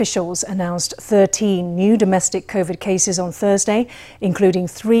Officials announced 13 new domestic COVID cases on Thursday, including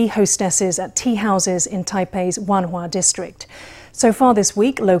 3 hostesses at tea houses in Taipei's Wanhua district. So far this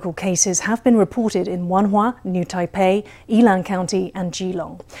week, local cases have been reported in Wanhua, New Taipei, Yilan County and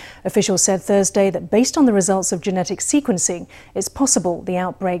Keelung. Officials said Thursday that based on the results of genetic sequencing, it's possible the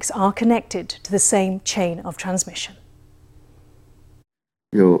outbreaks are connected to the same chain of transmission.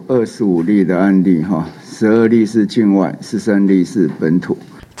 有25例的案例，12例是境外，13例是本土。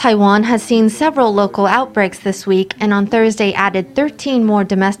 Taiwan has seen several local outbreaks this week and on Thursday added 13 more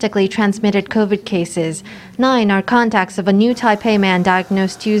domestically transmitted COVID cases. 9 are contacts of a new Taipei man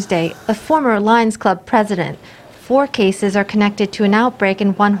diagnosed Tuesday, a former Lions Club president. 4 cases are connected to an outbreak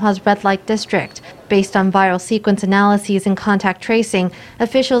in Wanhua's red light district. Based on viral sequence analyses and contact tracing,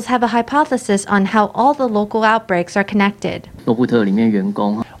 officials have a hypothesis on how all the local outbreaks are connected.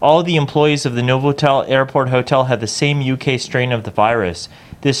 All the employees of the Novotel Airport Hotel had the same UK strain of the virus.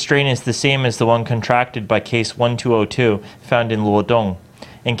 This strain is the same as the one contracted by case 1202 found in Luodong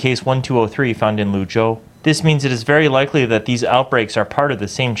and case 1203 found in Luzhou. This means it is very likely that these outbreaks are part of the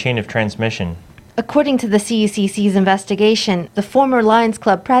same chain of transmission. According to the CECC's investigation, the former Lions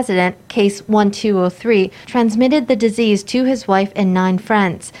Club president, case 1203, transmitted the disease to his wife and 9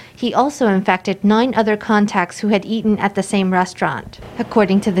 friends. He also infected 9 other contacts who had eaten at the same restaurant.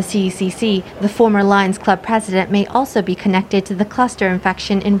 According to the CECC, the former Lions Club president may also be connected to the cluster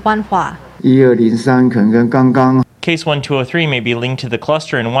infection in Wanhua. Case 1203 may be linked to the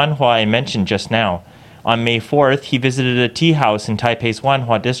cluster in Wanhua I mentioned just now. On May 4th, he visited a tea house in Taipei's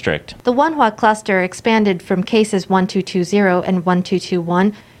Wanhua district. The Wanhua cluster expanded from cases 1220 and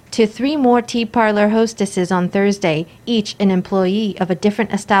 1221 to 3 more tea parlor hostesses on Thursday, each an employee of a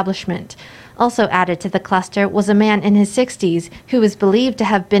different establishment. Also added to the cluster was a man in his 60s who is believed to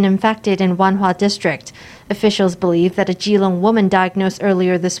have been infected in Wanhua district. Officials believe that a Keelung woman diagnosed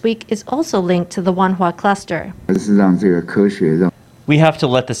earlier this week is also linked to the Wanhua cluster. We have to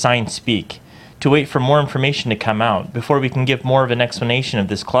let the science speak, to wait for more information to come out before we can give more of an explanation of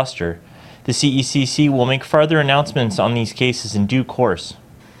this cluster. The CECC will make further announcements on these cases in due course.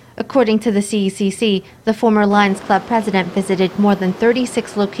 According to the CECC, the former Lions Club president visited more than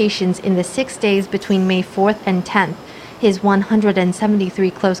 36 locations in the 6 days between May 4th and 10th. His 173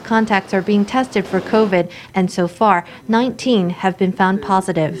 close contacts are being tested for COVID, and so far, 19 have been found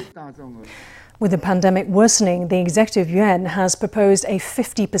positive. With the pandemic worsening, the Executive Yuan has proposed a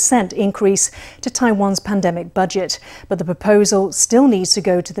 50% increase to Taiwan's pandemic budget, but the proposal still needs to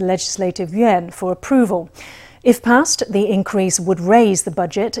go to the Legislative Yuan for approval. If passed, the increase would raise the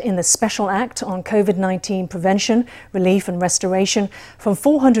budget in the Special Act on COVID-19 Prevention, Relief and Restoration from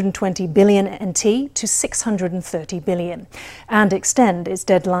 420 billion NT to 630 billion and extend its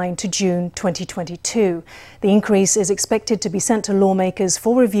deadline to June 2022. The increase is expected to be sent to lawmakers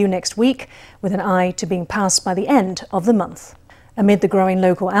for review next week, with an eye to being passed by the end of the month. Amid the growing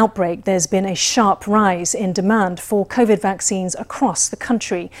local outbreak, there's been a sharp rise in demand for COVID vaccines across the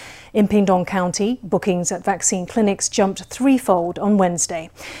country. In Pingdong County, bookings at vaccine clinics jumped threefold on Wednesday.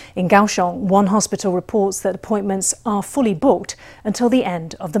 In Kaohsiung, one hospital reports that appointments are fully booked until the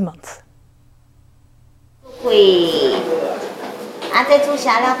end of the month.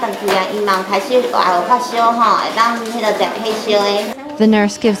 The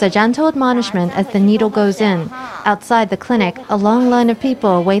nurse gives a gentle admonishment as the needle goes in. Outside the clinic, a long line of people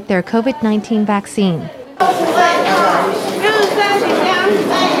await their COVID-19 vaccine.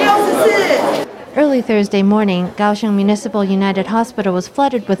 Early Thursday morning, Kaohsiung Municipal United Hospital was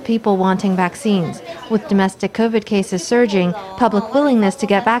flooded with people wanting vaccines. With domestic COVID cases surging, public willingness to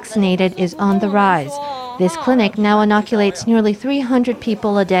get vaccinated is on the rise. This clinic now inoculates nearly 300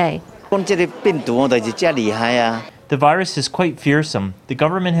 people a day. The virus is quite fearsome. The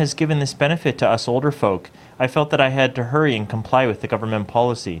government has given this benefit to us older folk. I felt that I had to hurry and comply with the government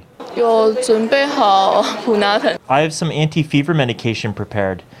policy. I have some anti-fever medication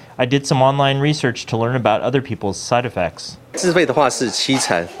prepared. I did some online research to learn about other people's side effects. The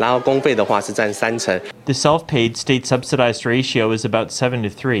self-paid state-subsidized ratio is about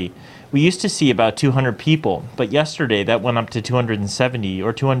 7:3. We used to see about 200 people, but yesterday that went up to 270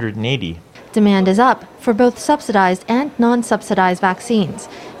 or 280. Demand is up for both subsidized and non-subsidized vaccines.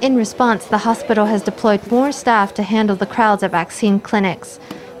 In response, the hospital has deployed more staff to handle the crowds at vaccine clinics.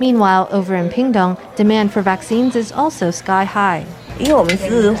 Meanwhile, over in Pingdong, demand for vaccines is also sky high.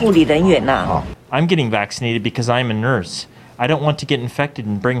 I'm getting vaccinated because I'm a nurse. I don't want to get infected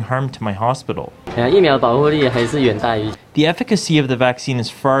and bring harm to my hospital. The efficacy of the vaccine is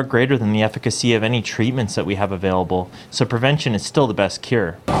far greater than the efficacy of any treatments that we have available, so prevention is still the best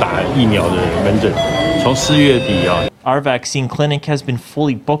cure. Our vaccine clinic has been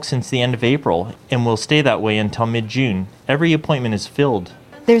fully booked since the end of April and will stay that way until mid-June. Every appointment is filled.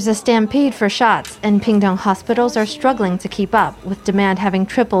 There's a stampede for shots, and Pingtung hospitals are struggling to keep up, with demand having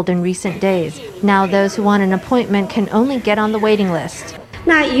tripled in recent days. Now those who want an appointment can only get on the waiting list.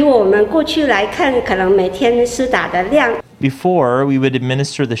 Before, we would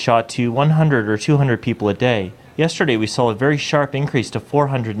administer the shot to 100 or 200 people a day. Yesterday, we saw a very sharp increase to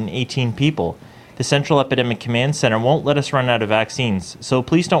 418 people. The Central Epidemic Command Center won't let us run out of vaccines, so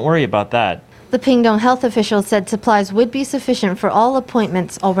please don't worry about that. The Pingtung health official said supplies would be sufficient for all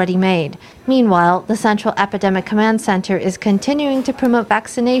appointments already made. Meanwhile, the Central Epidemic Command Center is continuing to promote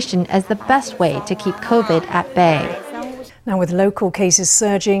vaccination as the best way to keep COVID at bay. Now, with local cases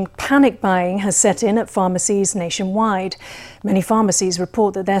surging, panic buying has set in at pharmacies nationwide. Many pharmacies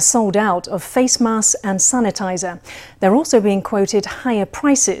report that they're sold out of face masks and sanitizer. They're also being quoted higher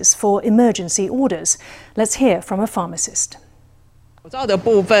prices for emergency orders. Let's hear from a pharmacist.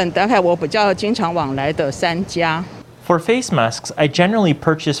 For face masks, I generally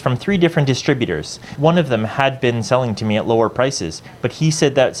purchase from 3 different distributors. One of them had been selling to me at lower prices, but he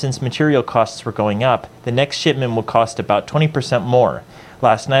said that since material costs were going up, the next shipment will cost about 20% more.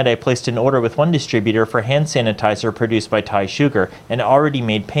 Last night I placed an order with one distributor for hand sanitizer produced by Thai Sugar and already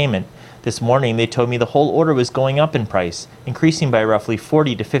made payment. This morning they told me the whole order was going up in price, increasing by roughly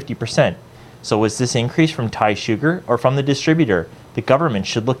 40 to 50%. So was this increase from Thai Sugar or from the distributor? The government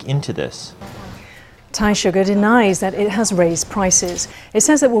should look into this. Thai Sugar denies that it has raised prices. It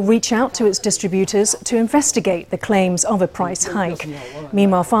says it will reach out to its distributors to investigate the claims of a price hike.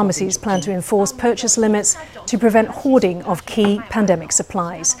 Meanwhile, pharmacies plan to enforce purchase limits to prevent hoarding of key pandemic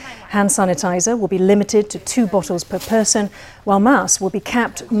supplies. Hand sanitizer will be limited to 2 bottles per person, while masks will be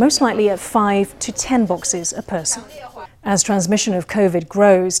capped most likely at 5 to 10 boxes a person. As transmission of COVID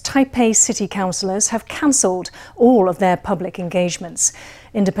grows, Taipei city councillors have cancelled all of their public engagements.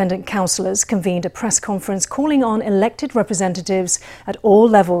 Independent councillors convened a press conference calling on elected representatives at all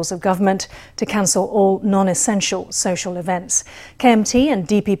levels of government to cancel all non-essential social events. KMT and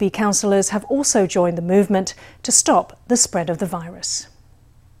DPP councillors have also joined the movement to stop the spread of the virus.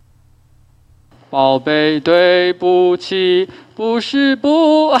 宝贝，对不起，不是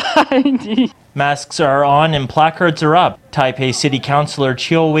不爱你。 Masks are on and placards are up. Taipei City Councillor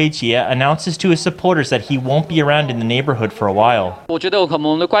Chiu Weijie announces to his supporters that he won't be around in the neighborhood for a while.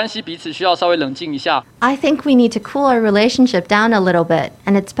 I think we need to cool our relationship down a little bit,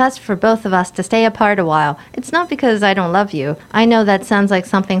 and it's best for both of us to stay apart a while. It's not because I don't love you. I know that sounds like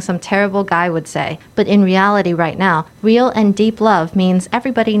something some terrible guy would say, but in reality right now, real and deep love means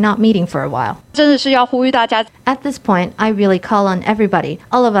everybody not meeting for a while. At this point, I really call on everybody,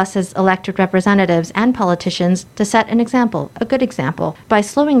 all of us as elected representatives and politicians, to set an example, a good example, by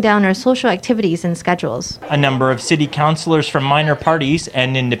slowing down our social activities and schedules. A number of city councillors from minor parties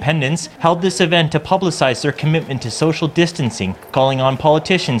and independents held this event to publicize their commitment to social distancing, calling on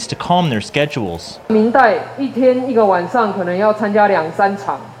politicians to calm their schedules.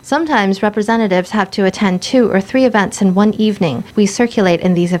 Sometimes representatives have to attend 2 or 3 events in one evening. We circulate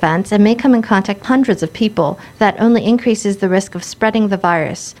in these events and may come in contact with hundreds of people. That only increases the risk of spreading the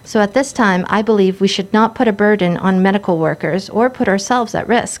virus. So at this time, I believe we should not put a burden on medical workers or put ourselves at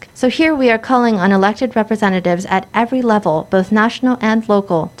risk. So here we are calling on elected representatives at every level, both national and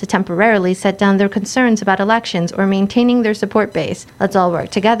local, to temporarily set down their concerns about elections or maintaining their support base. Let's all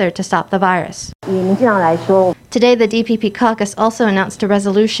work together to stop the virus. Today, the DPP caucus also announced a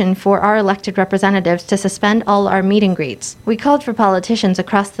resolution for our elected representatives to suspend all our meet and greets. We called for politicians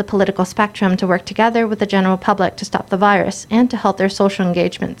across the political spectrum to work together with the general public to stop the virus and to halt their social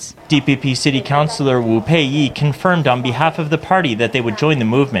engagements. DPP City Councillor Wu Pei-yi confirmed on behalf of the party that they would join the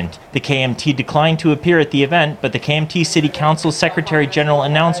movement. The KMT declined to appear at the event, but the KMT City Council Secretary General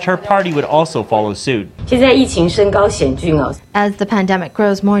announced her party would also follow suit. As the pandemic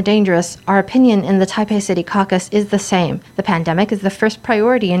grows more dangerous, our opinion in the Taipei City Caucus is the same. The pandemic is the first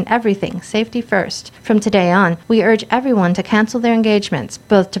priority in everything, safety first. From today on, we urge everyone to cancel their engagements,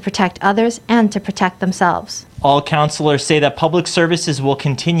 both to protect others and to protect themselves. All councillors say that public services will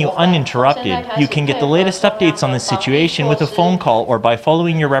continue uninterrupted. You can get the latest updates on the situation with a phone call or by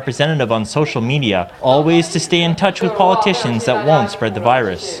following your representative on social media. All ways to stay in touch with politicians that won't spread the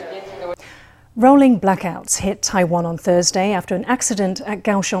virus. Rolling blackouts hit Taiwan on Thursday after an accident at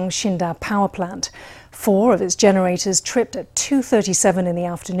Kaohsiung Xinda power plant. 4 of its generators tripped at 2:37 in the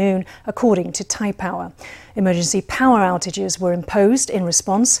afternoon, according to Taipower. Emergency power outages were imposed in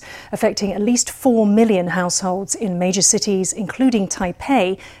response, affecting at least 4 million households in major cities, including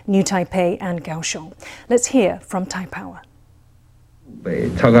Taipei, New Taipei and Kaohsiung. Let's hear from Taipower.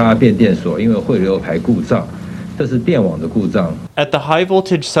 At the high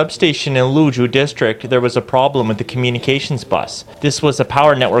voltage substation in Luzhu district, there was a problem with the communications bus. This was a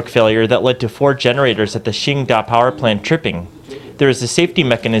power network failure that led to 4 generators at the Xingda power plant tripping. There is a safety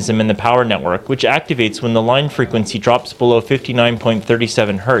mechanism in the power network which activates when the line frequency drops below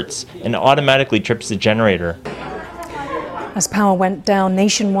 59.37 Hz and automatically trips the generator. As power went down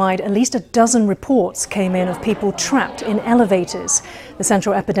nationwide, at least a dozen reports came in of people trapped in elevators. The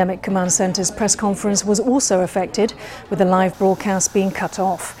Central Epidemic Command Centre's press conference was also affected, with the live broadcast being cut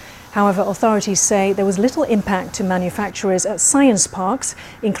off. However, authorities say there was little impact to manufacturers at science parks,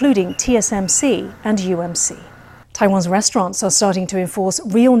 including TSMC and UMC. Taiwan's restaurants are starting to enforce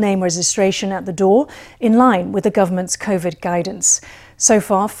real name registration at the door, in line with the government's COVID guidance. So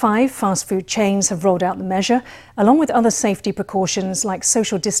far, 5 fast food chains have rolled out the measure, along with other safety precautions like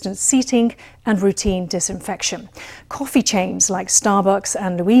social distance seating and routine disinfection. Coffee chains like Starbucks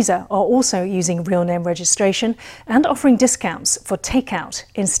and Louisa are also using real name registration and offering discounts for takeout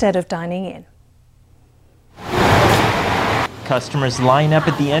instead of dining in. Customers line up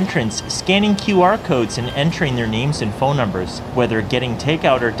at the entrance, scanning QR codes and entering their names and phone numbers. Whether getting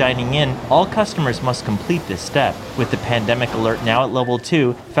takeout or dining in, all customers must complete this step. With the pandemic alert now at level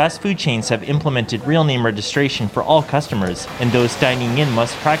 2, fast food chains have implemented real name registration for all customers, and those dining in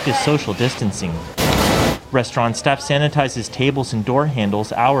must practice social distancing. Restaurant staff sanitizes tables and door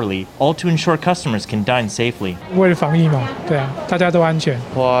handles hourly, all to ensure customers can dine safely. 为了防疫嘛，对啊，大家都安全。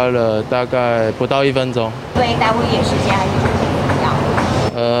花了大概不到1分钟。对，耽误一点时间还是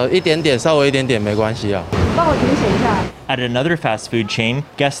要？一点点，稍微一点点没关系啊。帮我填写一下。At another fast food chain,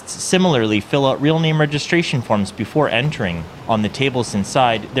 guests similarly fill out real name registration forms before entering. On the tables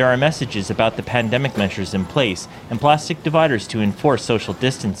inside, there are messages about the pandemic measures in place and plastic dividers to enforce social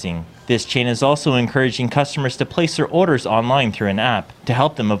distancing. This chain is also encouraging customers to place their orders online through an app to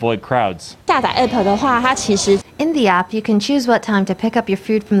help them avoid crowds. 下载 app 的话，它其实 In the app, you can choose what time to pick up your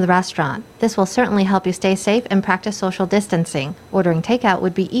food from the restaurant. This will certainly help you stay safe and practice social distancing. Ordering takeout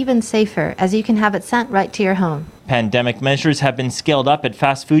would be even safer, as you can have it sent right to your home. Pandemic measures have been scaled up at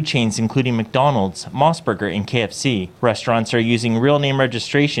fast food chains including McDonald's, Mossburger, and KFC. Restaurants are using real name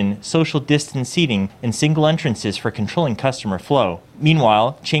registration, social distance seating, and single entrances for controlling customer flow.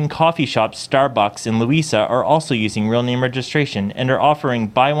 Meanwhile, chain coffee shops Starbucks and Louisa are also using real name registration and are offering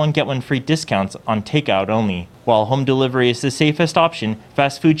buy one get one free discounts on takeout only. While home delivery is the safest option,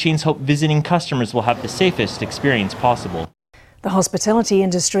 fast food chains hope visiting customers will have the safest experience possible. The hospitality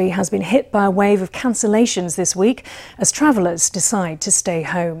industry has been hit by a wave of cancellations this week as travellers decide to stay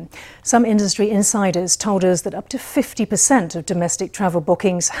home. Some industry insiders told us that up to 50% of domestic travel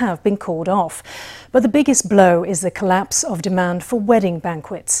bookings have been called off. But the biggest blow is the collapse of demand for wedding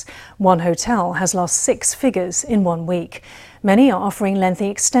banquets. One hotel has lost 6 figures in 1 week. Many are offering lengthy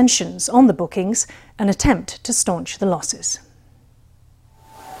extensions on the bookings, an attempt to staunch the losses.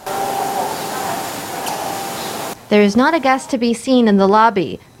 There is not a guest to be seen in the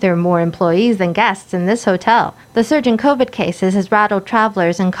lobby. There are more employees than guests in this hotel. The surge in COVID cases has rattled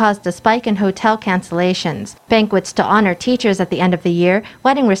travelers and caused a spike in hotel cancellations. Banquets to honor teachers at the end of the year,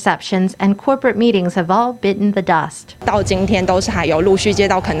 wedding receptions, and corporate meetings have all bitten the dust. 到今天都是还有陆续接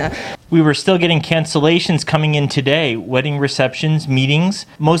到可能 We were still getting cancellations coming in today, wedding receptions, meetings,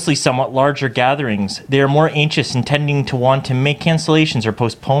 mostly somewhat larger gatherings. They are more anxious and tending to want to make cancellations or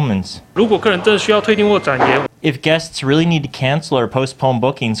postponements. 如果客人真的需要退订或展延， If guests really need to cancel or postpone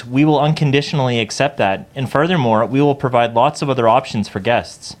bookings, we will unconditionally accept that. And furthermore, we will provide lots of other options for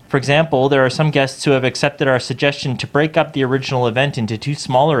guests. For example, there are some guests who have accepted our suggestion to break up the original event into 2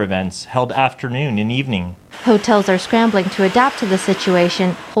 smaller events, held afternoon and evening. Hotels are scrambling to adapt to the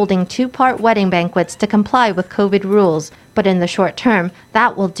situation, holding 2-part wedding banquets to comply with COVID rules. But in the short term,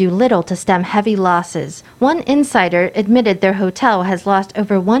 that will do little to stem heavy losses. One insider admitted their hotel has lost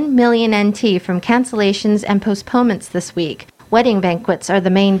over 1 million NT from cancellations and postponements this week. Wedding banquets are the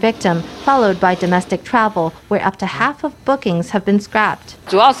main victim, followed by domestic travel, where up to half of bookings have been scrapped.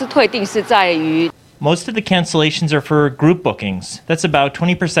 主要是退订是在于 Most of the cancellations are for group bookings. That's about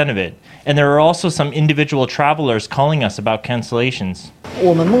 20% of it. And there are also some individual travelers calling us about cancellations.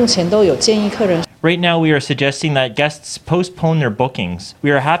 我们目前都有建议客人 Right now, we are suggesting that guests postpone their bookings.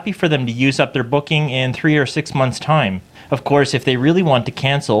 We are happy for them to use up their booking in 3 or 6 months' time. Of course, if they really want to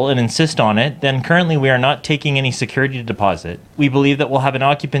cancel and insist on it, then currently we are not taking any security deposit. We believe that we'll have an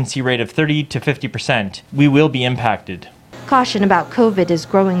occupancy rate of 30 to 50%. We will be impacted. Caution about COVID is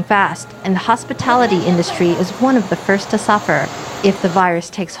growing fast, and the hospitality industry is one of the first to suffer. If the virus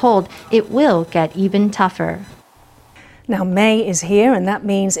takes hold, it will get even tougher. Now, May is here, and that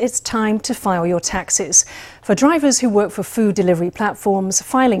means it's time to file your taxes. For drivers who work for food delivery platforms,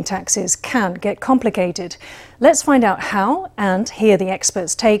 filing taxes can get complicated. Let's find out how and hear the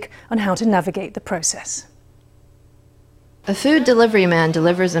experts' take on how to navigate the process. A food delivery man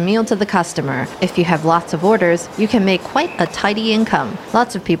delivers a meal to the customer. If you have lots of orders, you can make quite a tidy income.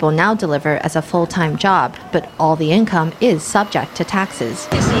 Lots of people now deliver as a full-time job, but all the income is subject to taxes.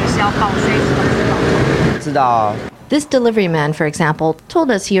 This delivery man, for example, told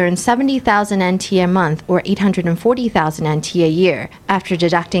us he earns 70,000 NT a month or 840,000 NT a year. After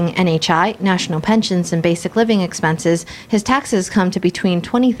deducting NHI, national pensions, and basic living expenses, his taxes come to between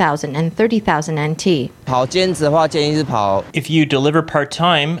 20,000 and 30,000 NT. If you deliver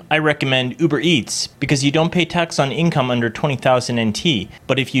part-time, I recommend Uber Eats because you don't pay tax on income under 20,000 NT.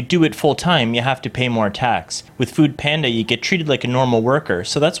 But if you do it full-time, you have to pay more tax. With Food Panda, you get treated like a normal worker,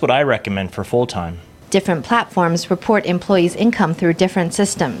 so that's what I recommend for full-time. Different platforms report employees' income through different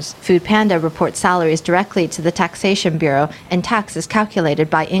systems. Food Panda reports salaries directly to the Taxation Bureau, and tax is calculated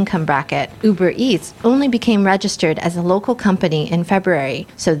by income bracket. Uber Eats only became registered as a local company in February,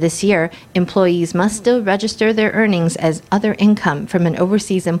 so this year, employees must still register their earnings as other income from an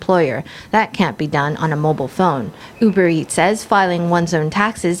overseas employer. That can't be done on a mobile phone. Uber Eats says filing one's own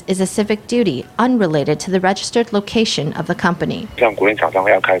taxes is a civic duty, unrelated to the registered location of the company.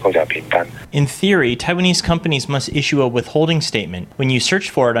 In theory, Taiwanese companies must issue a withholding statement. When you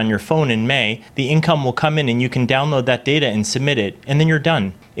search for it on your phone in May, the income will come in and you can download that data and submit it, and then you're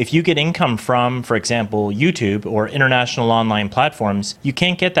done. If you get income from, for example, YouTube or international online platforms, you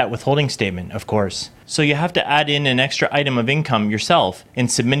can't get that withholding statement, of course. So you have to add in an extra item of income yourself and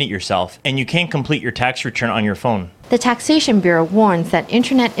submit it yourself, and you can't complete your tax return on your phone. The Taxation Bureau warns that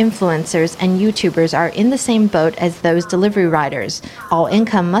internet influencers and YouTubers are in the same boat as those delivery riders. All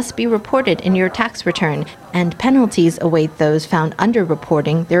income must be reported in your tax return, and penalties await those found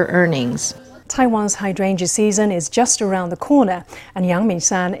underreporting their earnings. Taiwan's hydrangea season is just around the corner, and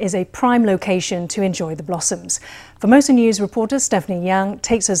Yangmingshan is a prime location to enjoy the blossoms. Formosa News reporter Stephanie Yang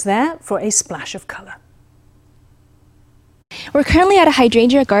takes us there for a splash of colour. We're currently at a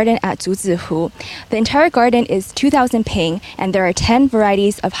hydrangea garden at Zuzihu. The entire garden is 2,000 ping, and there are 10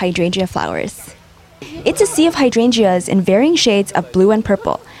 varieties of hydrangea flowers. It's a sea of hydrangeas in varying shades of blue and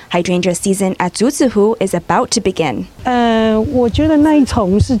purple. Hydrangea season at Zuzihu is about to begin. I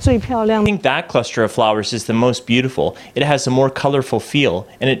think that cluster of flowers is the most beautiful. It has a more colorful feel,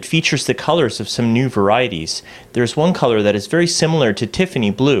 and it features the colors of some new varieties. There's one color that is very similar to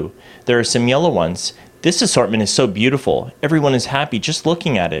Tiffany blue. There are some yellow ones. This assortment is so beautiful. Everyone is happy just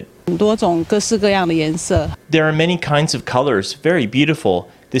looking at it. There are many kinds of colors, very beautiful.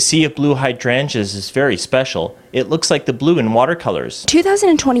 The sea of blue hydrangeas is very special. It looks like the blue in watercolors.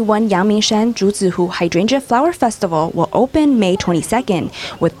 2021 Yangmingshan Zhuzihu Hydrangea Flower Festival will open May 22nd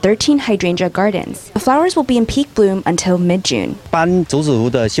with 13 hydrangea gardens. The flowers will be in peak bloom until mid-June.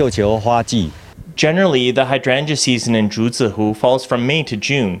 Generally, the hydrangea season in Zhuzihu falls from May to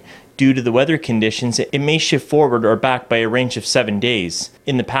June. Due to the weather conditions, it may shift forward or back by a range of 7 days.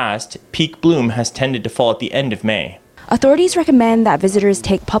 In the past, peak bloom has tended to fall at the end of May. Authorities recommend that visitors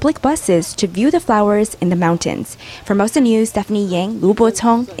take public buses to view the flowers in the mountains. Formosa News, Stephanie Yang, Lu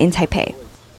Botong in Taipei.